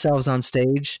themselves on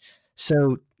stage.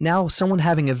 So now someone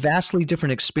having a vastly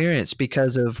different experience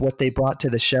because of what they brought to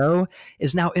the show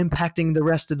is now impacting the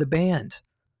rest of the band.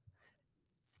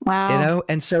 Wow.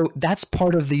 And so that's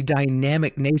part of the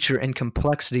dynamic nature and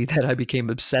complexity that I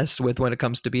became obsessed with when it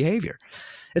comes to behavior.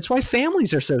 It's why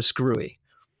families are so screwy.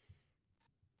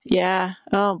 Yeah.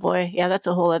 Oh boy. Yeah, that's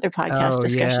a whole other podcast Oh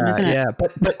discussion, yeah, isn't it? yeah.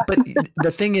 But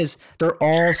the thing is, they're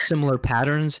all similar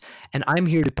patterns, and I'm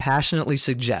here to passionately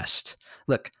suggest.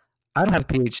 Look, I don't have a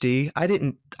PhD. I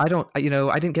don't.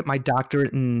 I didn't get my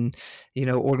doctorate in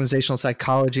organizational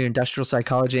psychology, industrial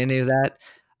psychology, any of that.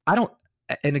 I don't.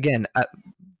 And again,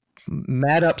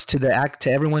 mad ups to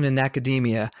to everyone in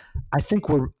academia. I think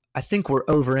we're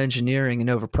over engineering and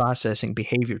over processing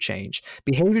behavior change.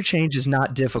 Behavior change is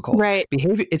not difficult. Right.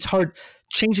 It's hard.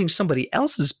 Changing somebody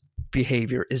else's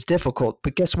behavior is difficult,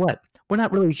 but guess what? We're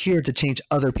not really here to change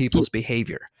other people's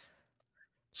behavior.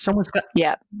 Someone's got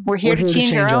Yeah. We're We're here to here to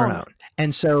change our change our own. own.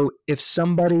 And so if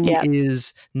somebody Yeah.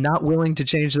 is not willing to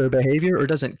change their behavior or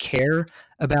doesn't care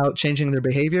about changing their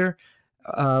behavior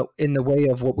in the way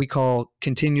of what we call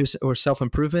continuous or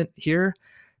self-improvement here,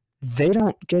 they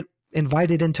don't get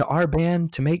invited into our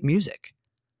band to make music.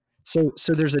 So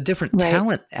there's a different Right.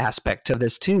 talent aspect of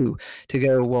this too, to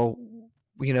go, well,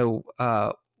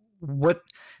 what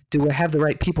do I have the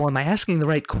right people? Am I asking the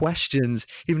right questions,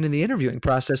 even in the interviewing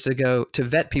process, to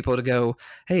vet people to go,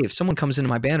 hey, if someone comes into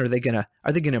my band, are they gonna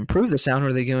improve the sound, or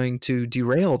are they going to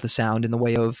derail the sound in the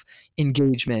way of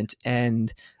engagement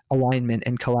and alignment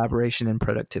and collaboration and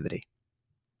productivity?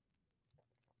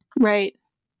 Right.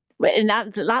 And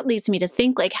that leads me to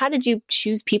think, like, how did you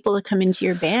choose people to come into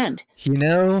your band?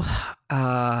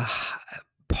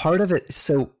 Part of it,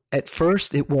 so at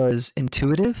first it was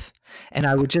intuitive, and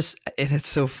and it's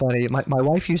so funny. My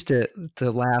wife used to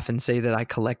laugh and say that I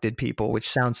collected people, which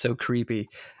sounds so creepy.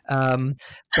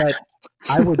 But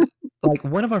I would, like,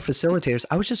 one of our facilitators,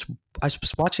 I was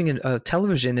watching a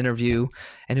television interview,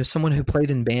 and it was someone who played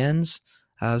in bands.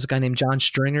 It was a guy named John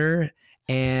Stringer,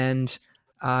 and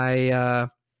I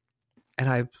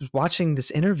was watching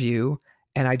this interview,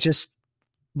 and I just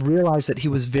realized that he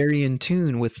was very in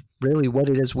tune with really what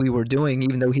it is we were doing,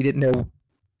 even though he didn't know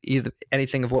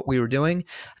anything of what we were doing.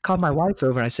 I called my wife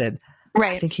over and I said,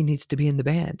 I think he needs to be in the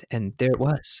band. And there it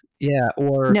was. Yeah.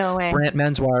 Or No way. Brant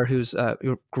Menswar, who's a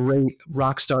great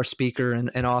rock star speaker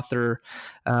and author.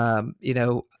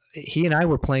 He and I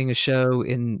were playing a show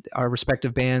in our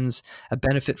respective bands, a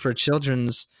benefit for a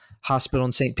children's hospital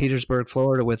in St. Petersburg,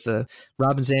 Florida, with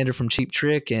Robin Zander from Cheap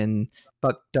Trick and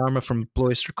Buck Dharma from Blue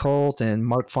Oyster Cult and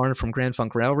Mark Farner from Grand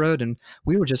Funk Railroad. And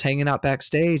we were just hanging out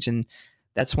backstage. And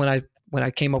that's when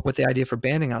I came up with the idea for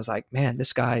banding. I was like, man,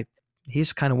 this guy,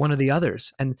 he's kind of one of the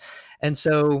others. And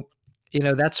so,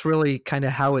 that's really kind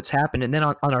of how it's happened. And then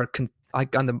on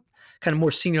the kind of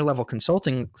more senior level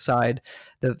consulting side,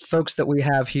 the folks that we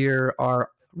have here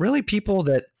are really people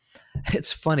that,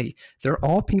 it's funny, they're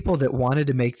all people that wanted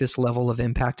to make this level of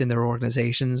impact in their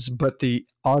organizations, but the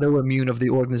autoimmune of the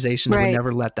organizations would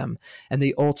never let them. And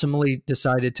they ultimately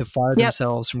decided to fire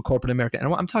themselves from corporate America.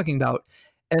 And I'm talking about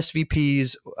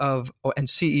SVPs and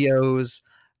CEOs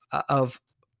of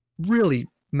really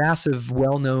massive,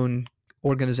 well-known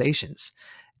organizations.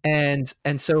 And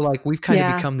so, like, we've kind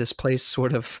of become this place,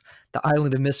 sort of the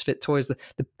island of misfit toys.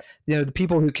 The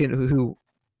people who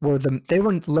were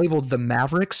labeled the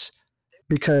Mavericks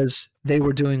because they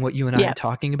were doing what you and I are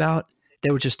talking about.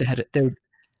 They were just ahead. They were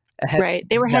ahead.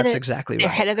 They were ahead. That's exactly right.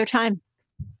 Ahead of their time.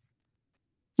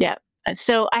 Yeah.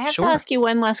 So I have to ask you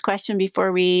one last question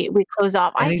before we close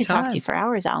off. Anytime. I could talk to you for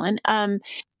hours, Alan.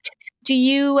 Do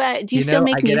you still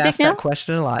make music now? I get asked that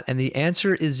question a lot, and the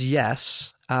answer is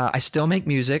yes. I still make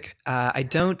music. I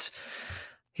don't.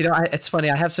 It's funny.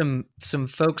 I have some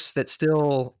folks that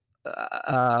still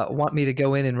want me to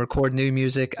go in and record new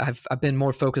music. I've been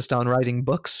more focused on writing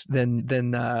books than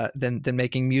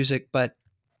making music, but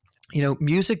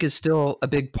music is still a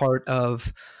big part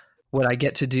of what I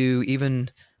get to do. Even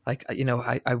like,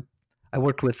 I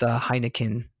worked with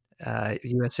Heineken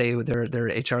USA with their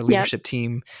HR leadership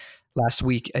team last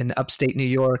week in upstate New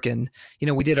York, and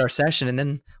we did our session, and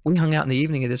then we hung out in the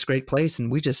evening at this great place, and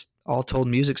we just all told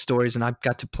music stories, and I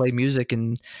got to play music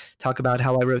and talk about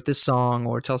how I wrote this song,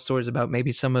 or tell stories about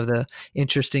maybe some of the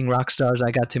interesting rock stars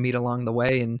I got to meet along the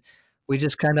way, and we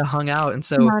just kind of hung out. And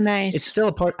so it's still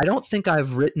a part. I don't think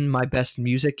I've written my best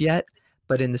music yet,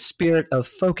 but in the spirit of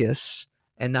focus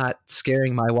and not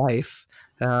scaring my wife,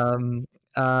 I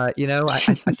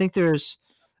think there's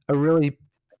a really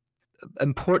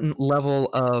important level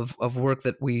of work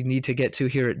that we need to get to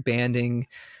here at banding,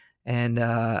 and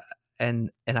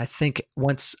I think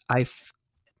once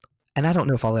and I don't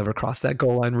know if I'll ever cross that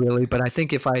goal line really, but I think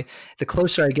the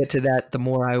closer I get to that, the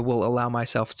more I will allow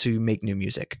myself to make new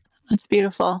music. That's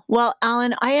beautiful. Well,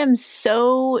 Alan, I am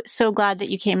so glad that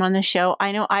you came on the show.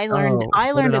 I know I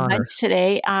learned a bunch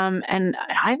today, and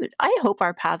I hope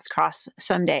our paths cross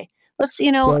someday. Let's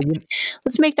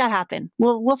let's make that happen.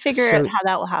 We'll figure out how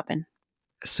that will happen.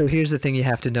 So here's the thing you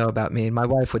have to know about me, and my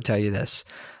wife would tell you this.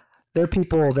 There are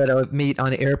people that I meet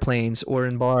on airplanes or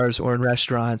in bars or in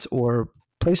restaurants or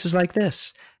places like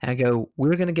this. And I go,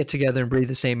 we're going to get together and breathe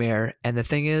the same air. And the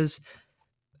thing is,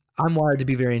 I'm wired to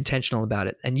be very intentional about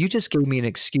it. And you just gave me an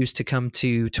excuse to come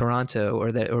to Toronto or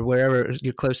wherever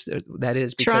you're close to, that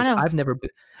is, because Toronto.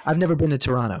 I've never been to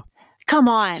Toronto. Come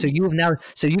on. So you've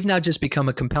now just become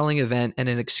a compelling event and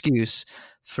an excuse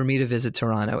for me to visit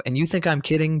Toronto. And you think I'm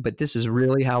kidding, but this is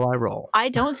really how I roll. I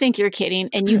don't think you're kidding.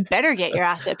 And you better get your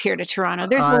ass up here to Toronto.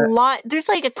 There's a lot. There's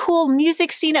like a cool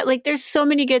music scene. Like there's so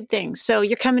many good things. So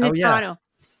you're coming to Toronto.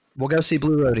 We'll go see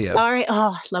Blue Rodeo. All right.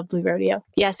 Oh, I love Blue Rodeo.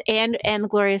 Yes. And the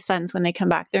Glorious Sons when they come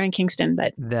back. They're in Kingston,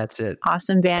 but that's it.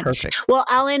 Awesome band. Perfect. Well,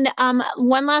 Alan,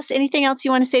 anything else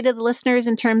you want to say to the listeners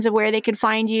in terms of where they could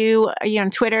find you? Are you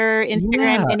on Twitter,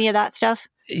 Instagram, any of that stuff?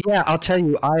 Yeah, I'll tell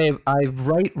you, I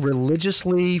write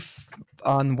religiously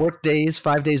on work days,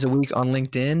 5 days a week on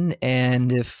LinkedIn.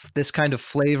 And if this kind of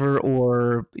flavor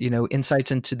or,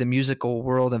 insights into the musical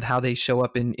world of how they show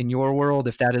up in your world,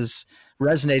 if that is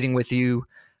resonating with you,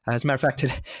 as a matter of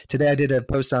fact, today I did a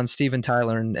post on Steven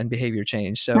Tyler and behavior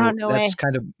change. So that's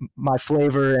kind of my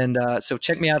flavor. And so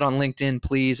check me out on LinkedIn,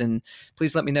 please. And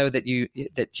please let me know that you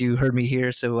heard me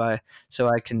here so I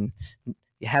can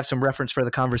have some reference for the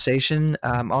conversation.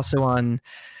 Also on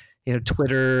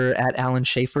Twitter at Alan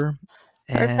Schaefer.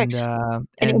 Perfect. And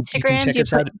Instagram,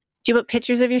 do you put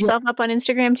pictures of yourself up on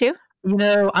Instagram too?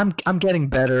 I'm getting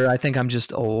better. I think I'm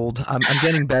just old. I'm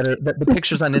getting better. The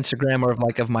pictures on Instagram are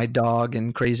of my dog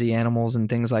and crazy animals and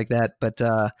things like that. But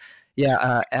at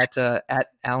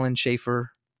Alan Schaefer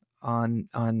on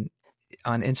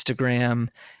Instagram,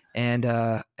 and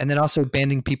then also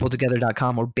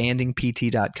bandingpeopletogether.com or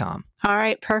bandingpt.com. All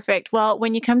right, perfect. Well,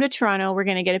 when you come to Toronto, we're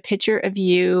going to get a picture of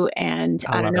you and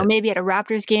I don't know, maybe at a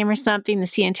Raptors game or something, the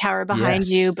CN Tower behind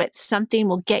you, but something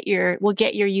will get your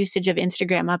usage of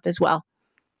Instagram up as well.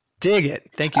 Dig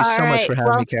it. Thank you so much for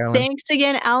having me, Carolyn. Thanks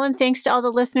again, Alan. Thanks to all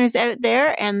the listeners out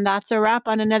there. And that's a wrap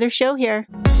on another show here.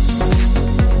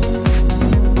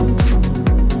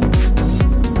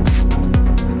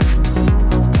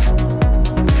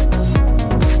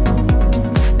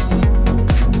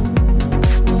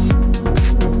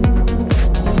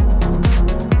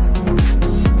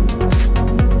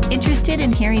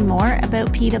 In hearing more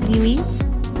about PWE?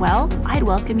 Well, I'd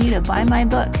welcome you to buy my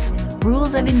book,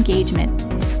 Rules of Engagement,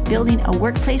 Building a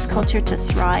Workplace Culture to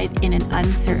Thrive in an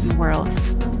Uncertain World.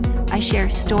 I share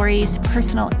stories,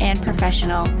 personal and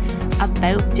professional,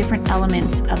 about different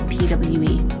elements of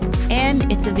PWE.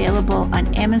 And it's available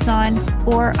on Amazon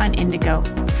or on Indigo.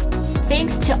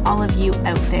 Thanks to all of you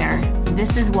out there.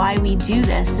 This is why we do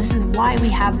this. This is why we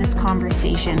have this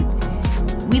conversation.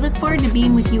 We look forward to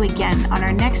being with you again on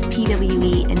our next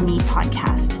PWE and Me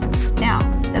podcast. Now,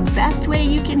 the best way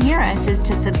you can hear us is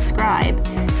to subscribe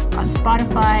on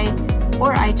Spotify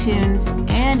or iTunes.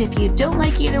 And if you don't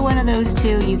like either one of those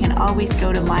two, you can always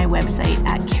go to my website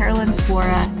at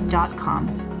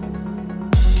carolinswara.com.